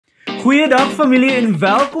Goeiedag familie en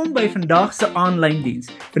welkom by Vandag se aanlyn diens.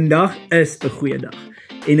 Vandag is 'n goeie dag.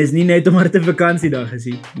 En is nie net omdat dit 'n vakansiedag is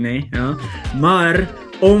nie, ja, maar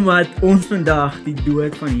omdat ons vandag die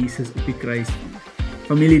dood van Jesus op die kruis vier.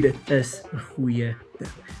 Familie, dit is 'n goeie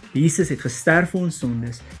ding. Jesus het gesterf vir ons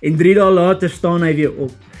sondes en 3 dae later staan hy weer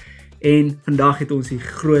op. En vandag het ons die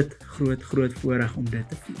groot voorreg om dit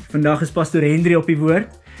te vier. Vandag is pastoor Hendri op die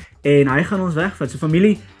woord en hy gaan ons wegvat. So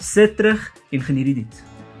familie, sit terug en geniet die diens.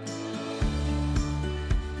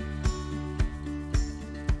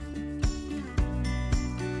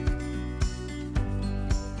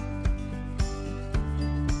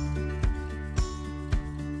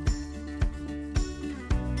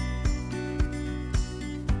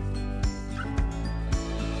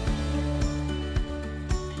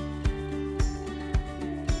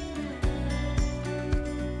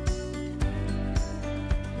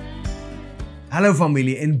 Hallo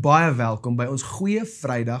familie en baie welkom by ons Goeie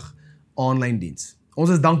Vrydag aanlyn diens. Ons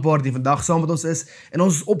is dankbaar dat jy vandag saam met ons is en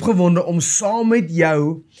ons is opgewonde om saam met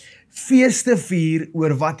jou fees te vier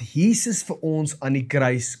oor wat Jesus vir ons aan die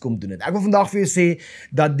kruis kom doen het. Ek wil vandag vir jou sê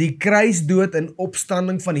dat die kruisdood en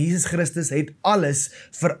opstanding van Jesus Christus het alles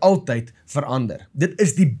vir altyd verander. Dit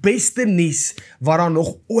is die beste nuus wat daar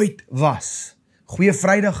nog ooit was. Goeie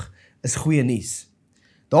Vrydag is goeie nuus.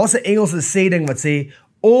 Daar's 'n Engelse sêding wat sê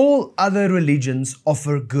all other religions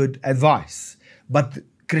offer good advice, but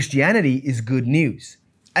Christianity is good news.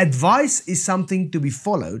 Advice is something to be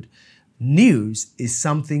followed. News is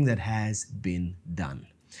something that has been done.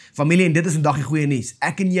 Familie, en dit is vandag die goeie nuus.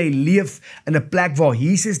 Ek en jy leef in 'n plek waar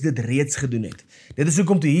Jesus dit reeds gedoen het. Dit is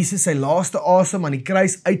hoekom toe Jesus sy laaste asem aan die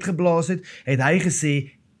kruis uitgeblaas het, het hy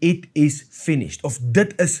gesê, it is finished, of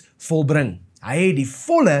dit is volbring. Hy het die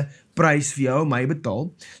volle prys vir jou en my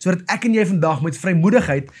betaal, sodat ek en jy vandag met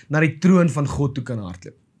vrymoedigheid na die troon van God toe kan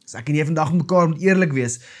hardloop. As ek en jy vandag met mekaar moet eerlik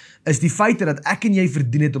wees, is die feite dat ek en jy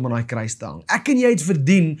verdien het om aan daai kruis te hang. Ek en jy het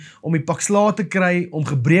verdien om die pak slaag te kry, om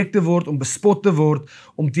gebreek te word, om bespot te word,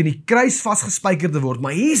 om teen die kruis vasgespijker te word,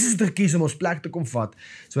 maar Jesus het gekies om ons plek te kom vat,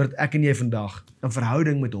 sodat ek en jy vandag in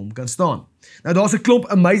verhouding met hom kan staan. Nou daar's 'n klomp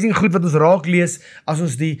amazing goed wat ons raak lees as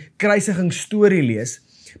ons die kruisiging storie lees,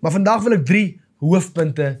 maar vandag wil ek 3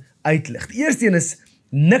 hoofpunte uitlig. Die eerste een is,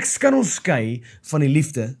 niks kan ons skei van die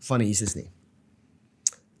liefde van Jesus nie.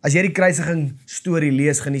 As jy die kruisiging storie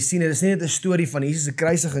lees, gaan jy sien, dit is nie net 'n storie van Jesus se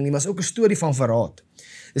kruisiging nie, maar is ook 'n storie van verraad.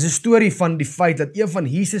 Dit is 'n storie van die feit dat een van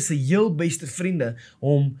Jesus se heel beste vriende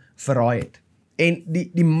hom verraai het. En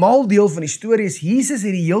die maaldeel van die storie is, Jesus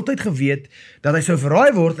het die heeltyd geweet dat hy sou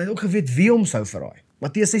verraai word, hy het ook geweet wie hom sou verraai.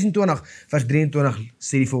 Matteus 26 vers 23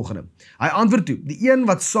 sê die volgende. Hy antwoord toe, die een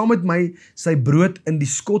wat saam met my sy brood in die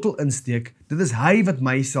skottel insteek, dit is hy wat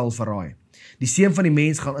my sal verraai. Die seun van die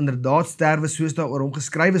mens gaan inderdaad sterwe soos daar oor hom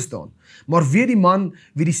geskrywe staan. Maar weet die man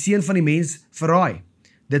wie die seun van die mens verraai?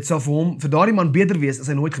 Dit sal vir daardie man beter wees as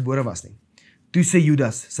hy nooit gebore was nie. Toe sê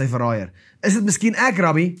Judas, sy verraaier, is dit miskien ek,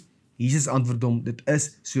 Rabbi? Jesus antwoord hom, dit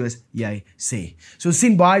is soos jy sê. So ons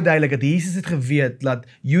sien baie duidelik dat Jesus het geweet dat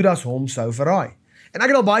Judas hom sou verraai. En ek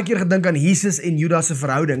het al baie keer gedink aan Jesus en Judas se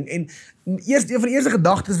verhouding, en een van die eerste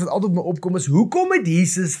gedagtes wat altyd met my opkom is, hoekom het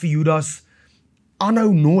Jesus vir Judas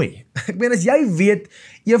aanhou nooi? Ek meen, as jy weet,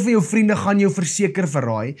 een van jou vriende gaan jou verseker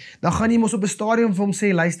verraai, dan gaan jy mos op 'n stadium vir hom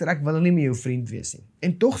sê, luister, ek wil nie meer jou vriend wees nie.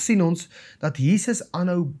 En tog sien ons dat Jesus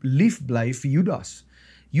aanhou lief bly vir Judas.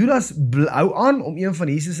 Judas hou aan om een van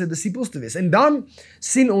Jesus se disippels te wees. En dan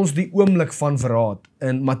sien ons die oomblik van verraad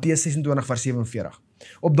in Matteus 26 vers 47.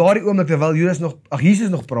 Op daardie oomblik terwyl Jesus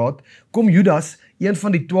nog praat, kom Judas, een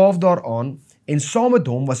van die 12 daar aan, en saam met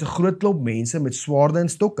hom was 'n groot klomp mense met swaarde en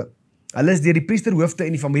stokke. Hulle is deur die priesterhoofde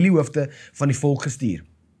en die familiehoofde van die volk gestuur.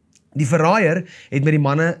 Die verraaier het met die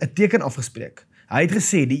manne 'n teken afgespreek. Hy het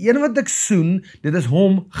gesê, die een wat ek soen, dit is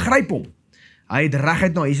hom, gryp hom. Hy het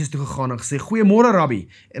reguit na Jesus toe gegaan en gesê, goeiemôre Rabbi,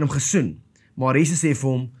 en hom gesoen. Maar Jesus sê vir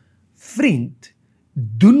hom, vriend,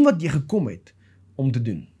 doen wat jy gekom het om te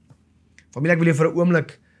doen. Familie, ek wil jou vir 'n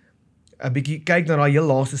oomblik 'n bietjie kyk na daai heel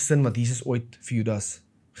laaste sin wat Jesus ooit vir Judas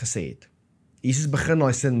gesê het. Jesus begin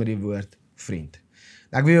daai sin met die woord vriend.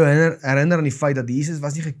 Ek wil jou herinner aan die feit dat Jesus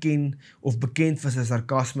was nie geken of bekend vir sy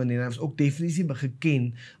sarkasme nie, en hy was ook definitief nie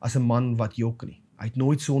geken as 'n man wat jok nie. Hy het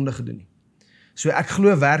nooit sonde gedoen nie. So ek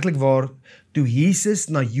glo werklik waar, toe Jesus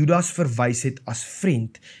na Judas verwys het as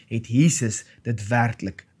vriend, het Jesus dit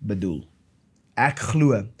werklik bedoel. Ek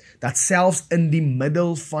glo dat selfs in die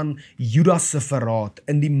middel van Judas se verraad,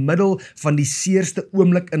 in die middel van die seerste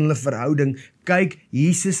oomblik in hulle verhouding, kyk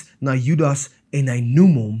Jesus na Judas en hy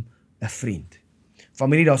noem hom 'n vriend.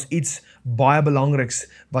 Familie, daar's iets baie belangriks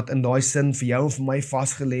wat in daai sin vir jou en vir my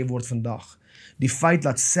vasgelê word vandag. Die feit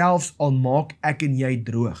dat selfs al maak ek en jy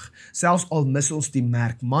droog, selfs al mis ons die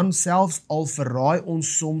merk, man, selfs al verraai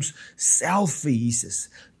ons soms self vir Jesus,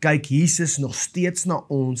 kyk Jesus nog steeds na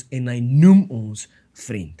ons en hy noem ons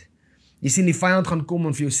vriend. Jy sien, die vyand gaan kom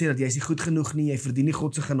en vir jou sê dat jy is nie goed genoeg nie, jy verdien nie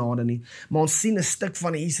God se genade nie, maar ons sien 'n stuk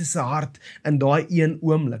van Jesus se hart in daai een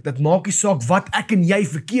oomblik. Dit maak nie saak wat ek en jy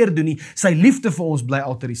verkeerd doen nie, sy liefde vir ons bly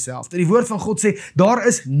altyd dieselfde. Die woord van God sê, daar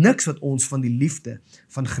is niks wat ons van die liefde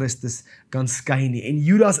van Christus kan skei nie. En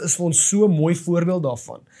Judas is vir ons so 'n mooi voorbeeld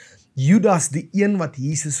daarvan. Judas, die een wat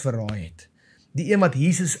Jesus verraai het, die een wat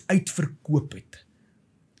Jesus uitverkoop het,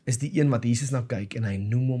 is die een wat Jesus na kyk en hy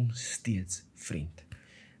noem hom steeds vriend.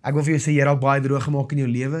 Ek wil vir jou sê, jy raak baie droog gemaak in jou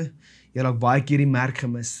lewe, jy raak baie keer die merk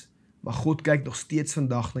gemis, maar God kyk nog steeds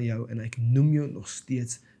vandag na jou en hy noem jou nog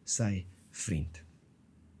steeds sy vriend.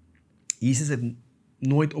 Jesus het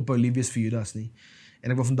nooit ophou lief wees vir Judas nie,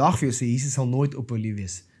 en ek wil vandag vir jou sê, Jesus sal nooit ophou lief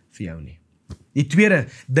wees vir jou nie. Die tweede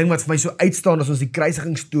ding wat vir my so uitstaan as ons die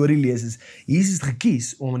kruisigingsstorie lees is, Jesus het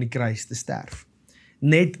gekies om aan die kruis te sterf.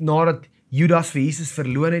 Net nadat Judas vir Jesus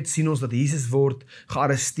verloon het, sien ons dat Jesus word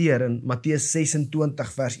gearresteer in Matteus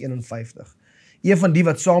 26 vers 51. Een van die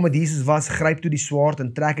wat saam met Jesus was, gryp toe die swaard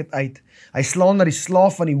en trek dit uit. Hy slaan na die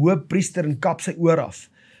slaaf van die hoofpriester en kap sy oor af.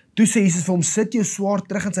 Toe sê Jesus vir hom, sit jou swaard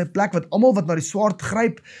terug in sy plek, want almal wat na die swaard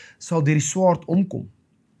gryp, sal deur die swaard omkom.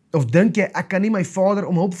 Of dink jy, ek kan nie my Vader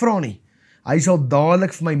om hulp vra nie? Hy sal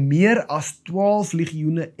dadelik vir my meer as 12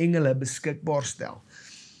 legioene engele beskikbaar stel.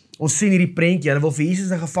 Ons sien hierdie prentjie, hulle wil vir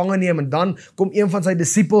Jesus in gevange neem en dan kom een van sy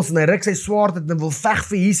disippels en hy ruk sy swaard uit en wil veg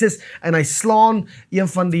vir Jesus en hy slaan een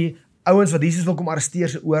van die ouens wat Jesus wil kom arresteer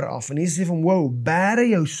sy oor af. En Jesus sê vir hom, wow, bære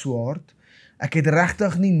jou swaard, ek het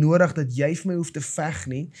regtig nie nodig dat jy vir my hoef te veg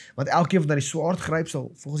nie, want elkeen wat na die swaard gryp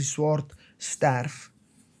sal volgens die swaard sterf.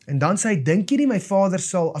 En dan sê hy, dink jy nie my Vader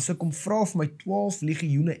sal, as ek kom vra vir my 12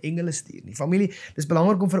 legioene engele stuur nie. Familie, dis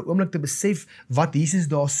belangrik om vir 'n oomblik te besef wat Jesus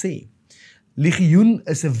daar sê. Legioen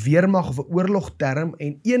is 'n weermag of 'n oorlogterm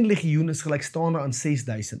en 1 legioen is gelykstaande aan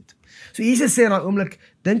 6000. So Jesus sê in daai oomblik,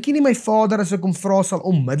 dink jy nie my Vader as ek hom vra sal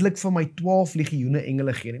onmiddellik vir my 12 legioene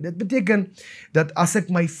engele gee nie. Dit beteken dat as ek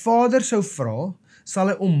my Vader sou vra, sal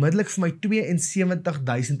hy onmiddellik vir my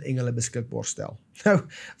 72000 engele beskikbaar stel. Nou,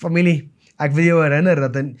 familie, ek wil jou herinner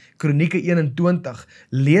dat in Kronieke 21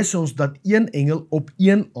 lees ons dat een engel op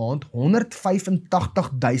een aand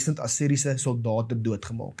 185.000 Assiriese soldate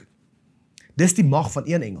doodgemaak het. Dis die mag van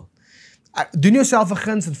een engel. Doen jouself 'n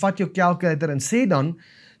guns en vat jou calculator en sê dan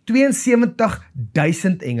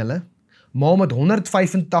 72.000 engele, maal met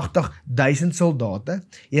 185.000 soldate.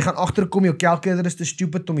 Jy gaan agterkom jou calculator is te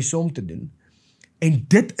stupid om die som te doen. En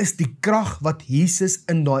dit is die krag wat Jesus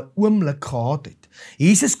in daai oomblik gehad het.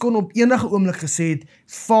 Jesus kon op enige oomblik gesê het,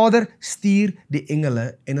 Vader, stuur die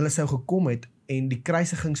engele en hulle sou gekom het en die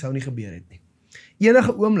kruisiging sou nie gebeur het nie.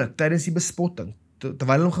 Enige oomblik tydens die bespotting,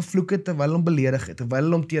 terwyl hulle hom gevloek het, terwyl hulle hom beledig het, terwyl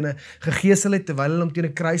hulle hom teen 'n gegeesel het, terwyl hulle hom teen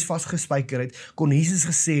 'n kruis vasgespyker het, kon Jesus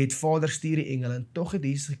gesê het, Vader, stuur die engele, en tog het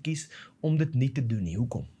Jesus gekies om dit nie te doen nie.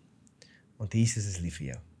 Hoekom? Want Jesus is lief vir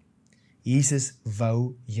jou. Jesus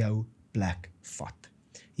wou jou plek vat.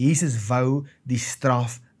 Jesus wou die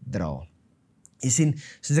straf dra. Jy sien,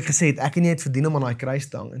 soos ek gesê het, ek en jy het verdien om aan daai kruis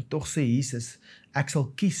te hang, en tog sê Jesus, ek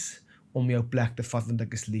sal kies om jou plek te vat, want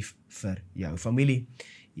ek is lief vir jou. Familie,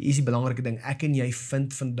 hier is die belangrike ding, ek en jy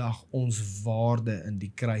vind vandag ons waarde in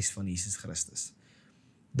die kruis van Jesus Christus.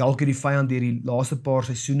 Dalk het die vyand deur die laaste paar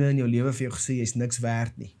seisoene in jou lewe vir jou gesê, jy is niks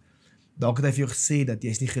werd nie. Dalk het hy vir jou gesê dat jy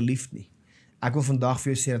is nie geliefd nie. Ek wil vandag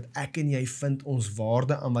vir jou sê dat ek en jy vind ons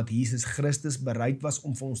waarde aan wat Jesus Christus bereid was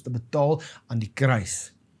om vir ons te betaal aan die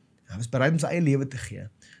kruis. Hy was bereid om sy eie lewe te gee,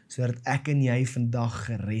 sodat ek en jy vandag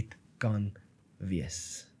gered kan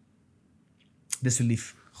wees. Dis hoe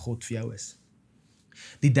lief God vir jou is.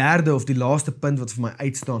 Die derde of die laaste punt wat vir my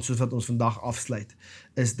uitstaan, soos wat ons vandag afsluit,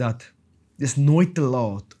 is dat dis nooit te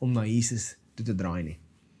laat om na Jesus toe te draai nie.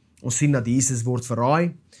 Ons sien dat Jesus word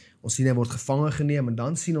verraai, ons sien hy word gevange geneem, en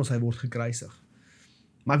dan sien ons hy word gekruisig.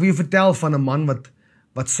 Maar ek wil jou vertel van 'n man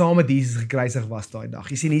wat saam met Jesus gekruisig was daai dag.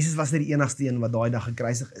 Jy sien, Jesus was nie die enigste een wat daai dag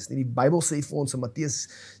gekruisig is nie. Die Bybel sê vir ons in Matteus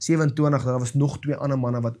 27, dat daar was nog 2 ander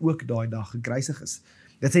manne wat ook daai dag gekruisig is.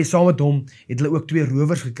 Dit sê, saam met hom het hulle ook 2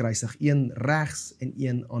 rowers gekruisig, een regs en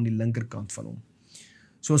een aan die linkerkant van hom.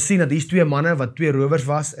 So ons sien dat hier's 2 manne wat 2 rowers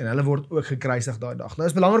was, en hulle word ook gekruisig daai dag. Nou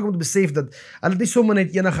is belangrik om te besef dat hulle nie sommer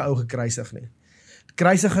net enige ou gekruisig nie.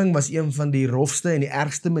 Kruisiging was een van die rofste en die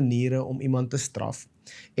ergste maniere om iemand te straf.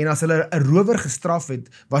 En as hulle 'n rower gestraf het,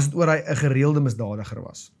 was dit oor hy 'n gereelde misdadiger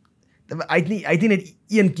was. Hy het nie net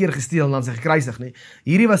 1 keer gesteel en dan sy gekruisig nie.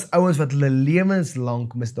 Hierdie was ouens wat hulle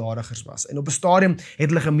lewenslank misdadigers was. En op 'n stadium het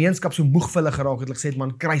hulle gemeenskap so moeg vir hulle geraak, het hulle gesê,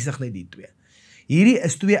 man, kruisig net die 2. Hierdie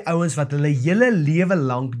is twee ouens wat hulle hele lewe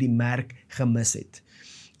lank die merk gemis het.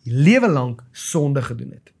 Lewe lank sonde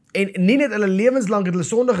gedoen het. En nie net hulle lewenslang het hulle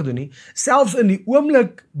sonde gedoen nie, selfs in die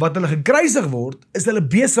oomblik wat hulle gekruisig word, is hulle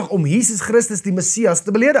besig om Jesus Christus die Messias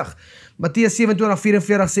te beledig. Matteus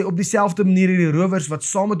 27:44 sê op dieselfde manier die rowers wat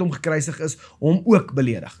saam met hom gekruisig is, hom ook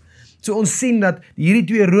beledig. So ons sien dat hierdie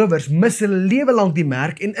twee rowers mis hulle lewe lank die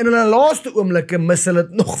merk en in hulle laaste oomblikke mis hulle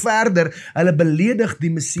het nog verder. Hulle beledig die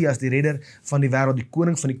Messias, die redder van die wêreld, die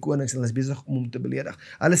koning van die konings, en hulle is besig om hom te beledig.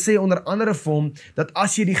 Hulle sê onder andere vir hom dat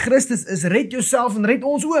as jy die Christus is, red jouself en red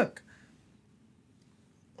ons ook.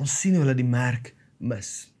 Ons sien hoe hulle die merk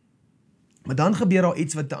mis. Maar dan gebeur daar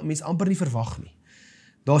iets wat mense amper nie verwag nie.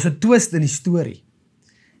 Daar's 'n twist in die storie.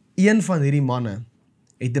 Een van hierdie manne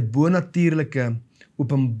het 'n bonatuurlike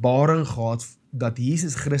openbaring gehad dat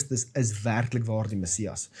Jesus Christus is werklik waar die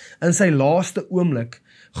Messias. In sy laaste oomblik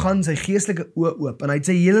gaan sy geestelike oë oop en hy het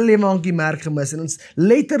sy hele lewe lank die merk gemis en ons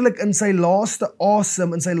letterlik in sy laaste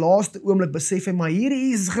asem, in sy laaste oomblik besef hy, maar hierdie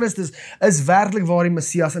Jesus Christus is werklik waar die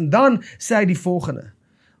Messias. En dan sê hy die volgende: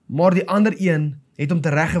 maar die ander een het hom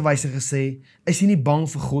tereggewys en gesê, is jy nie bang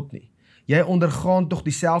vir God nie? Jy ondergaan tog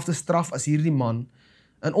dieselfde straf as hierdie man.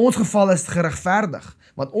 In ons geval is het geregverdig,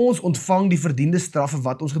 want ons ontvang die verdiende straf vir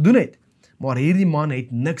wat ons gedoen het. Maar hierdie man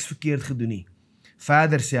het niks verkeerd gedoen nie.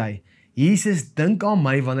 Verder sê hy, Jesus, dink aan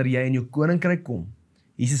my wanneer jy in jou koninkryk kom.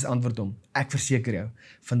 Jesus antwoord hom, ek verseker jou,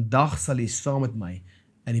 vandag sal jy saam met my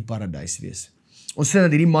in die paradys wees. Ons sê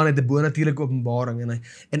dat hierdie man het 'n bonatuurlike openbaring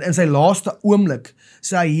en in sy laaste oomblik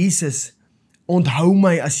sê hy, Jesus, onthou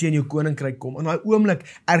my as jy in jou koninkryk kom. In daai oomblik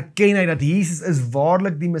erken hy dat Jesus is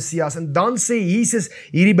waarlik die Messias. En dan sê Jesus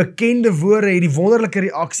hierdie bekende woorde, hierdie wonderlike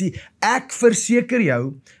reaksie, ek verseker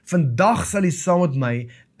jou, vandag sal jy saam met my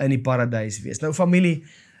in die paradys wees. Nou familie,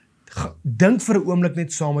 dink vir 'n oomblik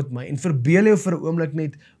net saam met my en verbeel jou vir 'n oomblik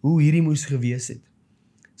net hoe hierdie moes gewees het.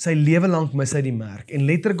 Sy lewe lank mis hy die merk en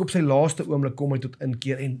letterlik op sy laaste oomblik kom hy tot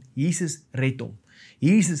inkeer en Jesus red hom.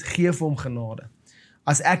 Jesus gee vir hom genade.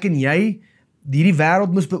 As ek en jy hierdie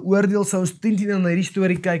wêreld moes beoordeel, sou ons 10 na hierdie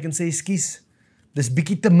storie kyk en sê, ekskuus, dis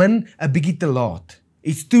bietjie te min, 'n bietjie te laat.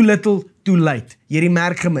 It's too little, too late. Jy het die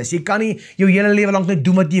merk gemis. Jy kan nie jou hele lewe lank net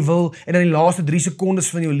doen wat jy wil en in die laaste 3 sekondes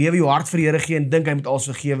van jou lewe jou hart vir die Here gee en dink hy moet alles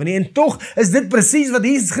vergewe nie. En tog is dit presies wat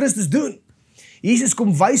Jesus Christus doen. Jesus kom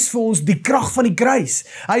wys vir ons die krag van die kruis.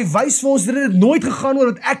 Hy wys vir ons dat dit nooit gegaan oor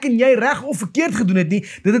wat ek en jy reg of verkeerd gedoen het nie.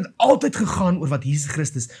 Dit het altyd gegaan oor wat Jesus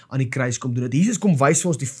Christus aan die kruis kom doen. Jesus kom wys vir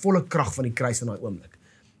ons die volle krag van die kruis in daai oomblik.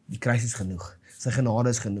 Die kruis is genoeg. Sy genade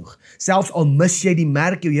is genoeg. Selfs al mis jy die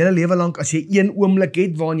merk jou hele lewe lank, as jy een oomblik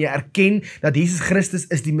het waarin jy erken dat Jesus Christus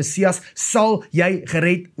is die Messias, sal jy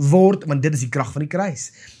gered word, want dit is die krag van die kruis.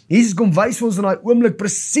 Jesus kom wys vir ons in daai oomblik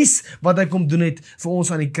presies wat hy kom doen het vir ons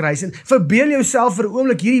aan die kruis. En verbeel jouself vir 'n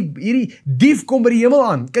oomblik, hierdie dief kom by die hemel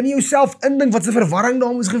aan. Kan jy jouself indink wat 'n verwarring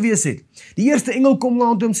daar moes gewees het? Die eerste engel kom na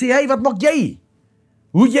hom toe en sê, hey, wat maak jy?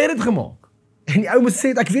 Hoe het jy dit gemaak? En die ou moet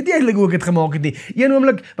sê, ek weet nie eintlik hoe ek dit gemaak het nie. Een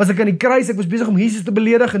oomblik was ek aan die kruis, ek was besig om Jesus te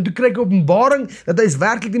beledig en toe kry ek 'n openbaring dat hy is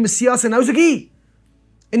werklik die Messias en nou is ek hier.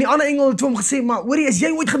 En die ander engel het vir hom gesê, maar hoorie, is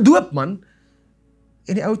jy ooit gedoop, man?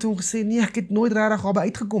 En die ou het hom gesê, nee, ek het nooit regtig daarby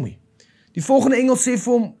uitgekom nie. Die volgende engel sê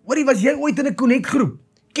vir hom, hoorie, was jy ooit in 'n connect-groep?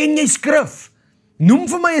 Ken jy skrif? Noem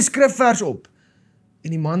vir my 'n skrifvers op. En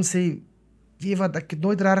die man sê, weet jy wat, ek het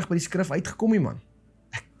nooit regtig by die skrif uitgekom nie, man.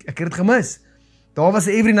 Ek het dit gemis. Daar was 'n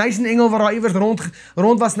Every Nation engel wat daar iewers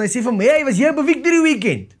rond was en hy sê vir my, hey, was jy op 'n victory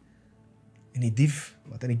weekend? En die dief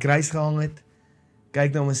wat aan die kruis gehang het,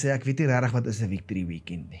 kyk na hom en sê, ek weet nie regtig wat is 'n victory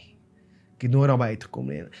weekend nie. Ek het nooit daarby uitgekom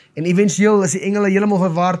nie. En eventueel is die engele heeltemal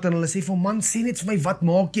verward en hulle sê vir hom, man, sê net vir my, wat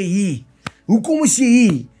maak jy hier? Hoekom is jy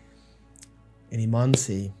hier? En die man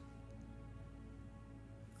sê,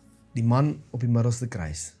 die man op die middelste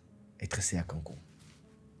kruis het gesê ek kan kom.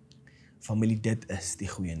 Familie, dit is die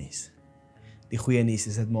goeie nuus. Die goeie nuus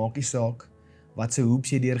is, dit maak nie saak wat se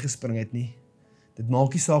hoeps jy deurgespring het nie. Dit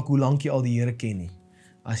maak nie saak hoe lank jy al die Here ken nie.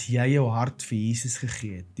 As jy jou hart vir Jesus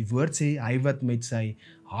gegee het. Die woord sê, hy wat met sy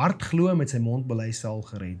hart glo, met sy mond bely sal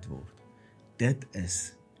gered word. Dit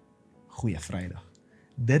is Goeie Vrydag.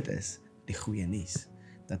 Dit is die goeie nuus.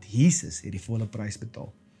 Dat Jesus het die volle prys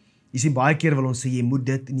betaal. Jy sien, baie keer wil ons sê, jy moet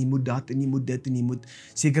dit en jy moet dat en jy moet dit en jy moet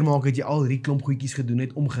seker maak dat jy al hierdie klomp goedjies gedoen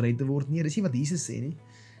het om gered te word. Nee, dis nie wat Jesus sê nie.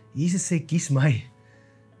 Jesus sê, kies my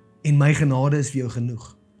en my genade is vir jou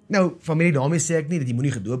genoeg. Nou, familie, daarmee sê ek nie dat jy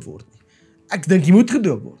moenie gedoop word nie. Ek dink jy moet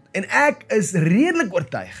gedoop word. En ek is redelik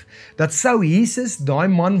oortuig dat sou Jesus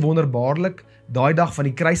daai man wonderbaarlik daai dag van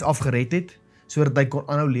die kruis afgered het, sodat hy kon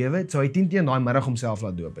aanhou lewe het, sou hy 10 teen daai middag homself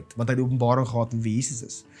laat doop het, want hy het die openbaring gehad van wie Jesus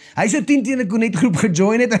is. Hy sou 10 teen 'n connect groep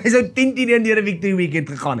gejoin het en hy sou 10 teen deur 'n victory weekend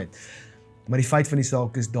gegaan het. Maar die feit van die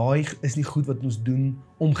saak is, daai is nie goed wat ons doen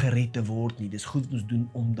om gered te word nie. Dis goed wat ons doen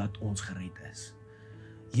omdat ons gered is.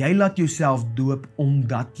 Jy laat jouself doop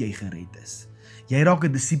omdat jy gered is. Jy raak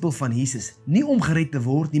 'n disipel van Jesus, nie om gered te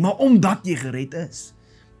word nie, maar omdat jy gered is.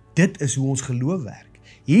 Dit is hoe ons geloof werk.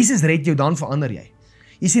 Jesus red jou, dan verander jy.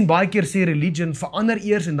 Jy sien baie keer sê religion, verander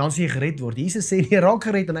eers en dan sê jy gered word. Jesus sê, nee, raak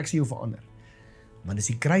gered en ek sê jou verander. Maar dis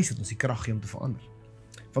die kruis wat ons die krag gee om te verander.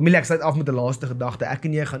 Familie, ek sluit af met 'n laaste gedagte. Ek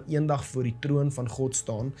en jy gaan eendag voor die troon van God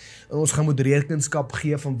staan en ons gaan moet rekenskap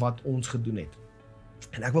gee van wat ons gedoen het.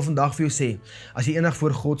 En ek wil vandag vir jou sê, as jy eendag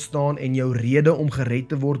voor God staan en jou rede om gered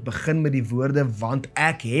te word begin met die woorde, want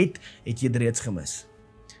ek het jy dit reeds gemis.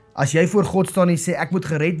 As jy voor God staan en sê, ek moet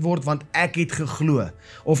gered word want ek het geglo,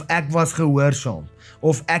 of ek was gehoorsaam,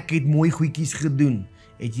 of ek het mooi goedjies gedoen,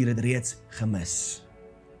 het jy dit reeds gemis.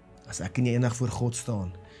 As ek en jy eendag voor God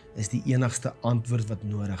staan, is die enigste antwoord wat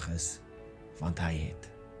nodig is, want hy het.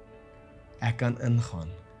 Ek kan ingaan,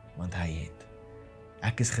 want hy het.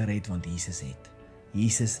 Ek is gered, want Jesus het.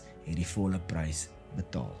 Jesus het die volle prys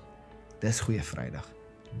betaal. Dis Goeie Vrydag.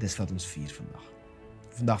 Dis wat ons vier vandag.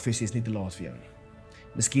 Vandag vir jy is nie te laat vir jou nie.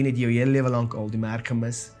 Miskien het jy jou hele lewe lank al die merk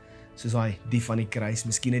gemis, soos hy die van die kruis.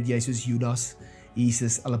 Miskien het jy soos Judas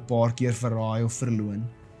Jesus al 'n paar keer verraai of verloon.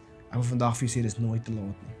 Ek wil vandag vir jou sê, dis nooit te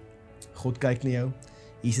laat nie. God kyk na jou,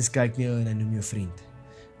 Jesus kyk na jou en hy noem jou vriend.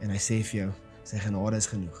 En hy sê vir jou, sy genade is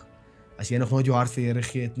genoeg. As jy nog nooit jou hart vir die Here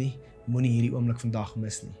gegee het nie, moenie hierdie oomblik vandag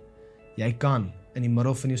mis nie. Jy kan in die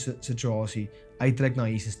middel van jou situasie uitreik na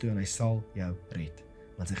Jesus toe en hy sal jou red,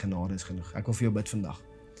 want sy genade is genoeg. Ek wil vir jou bid vandag.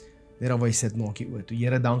 Net daar waar jy sit, maak jy oop toe.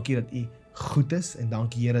 Here, dankie dat u goed is en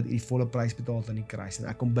dankie Here dat u die volle prys betaal het aan die kruis. En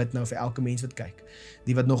ek kom bid nou vir elke mens wat kyk,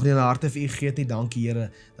 die wat nog nie hulle harte vir u gegee het nie, dankie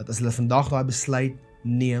Here dat as hulle vandag daai besluit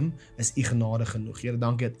neem, is u genade genoeg. Here,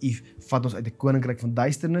 dankie dat u vat ons uit 'n koninkryk van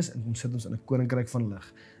duisternis en kom sit ons in 'n koninkryk van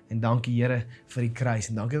lig. En dankie Here vir die kruis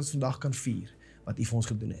en dankie dat ons vandag kan vier wat u vir ons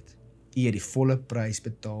gedoen het. U het die volle prys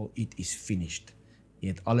betaal, it is finished. U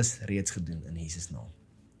het alles reeds gedoen in Jesus naam.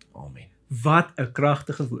 Amen. Wat 'n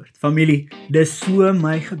kragtige woord. Familie, dis so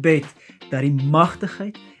my gebed dat die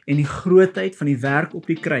magtigheid en die grootheid van die werk op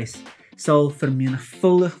die kruis sal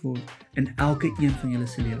vermenigvuldig word in elke een van julle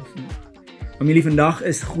se lewe vandag. Familie, vandag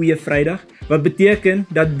is Goeie Vrydag, wat beteken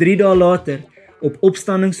dat 3 dae later op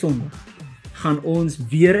opstanding Sondag gaan ons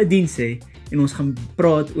weer 'n diens hê en ons gaan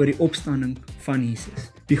praat oor die opstanding van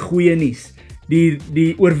Jesus. Die goeie nuus,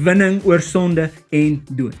 die oorwinning oor sonde en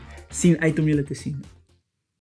dood. Sien uit om julle te sien.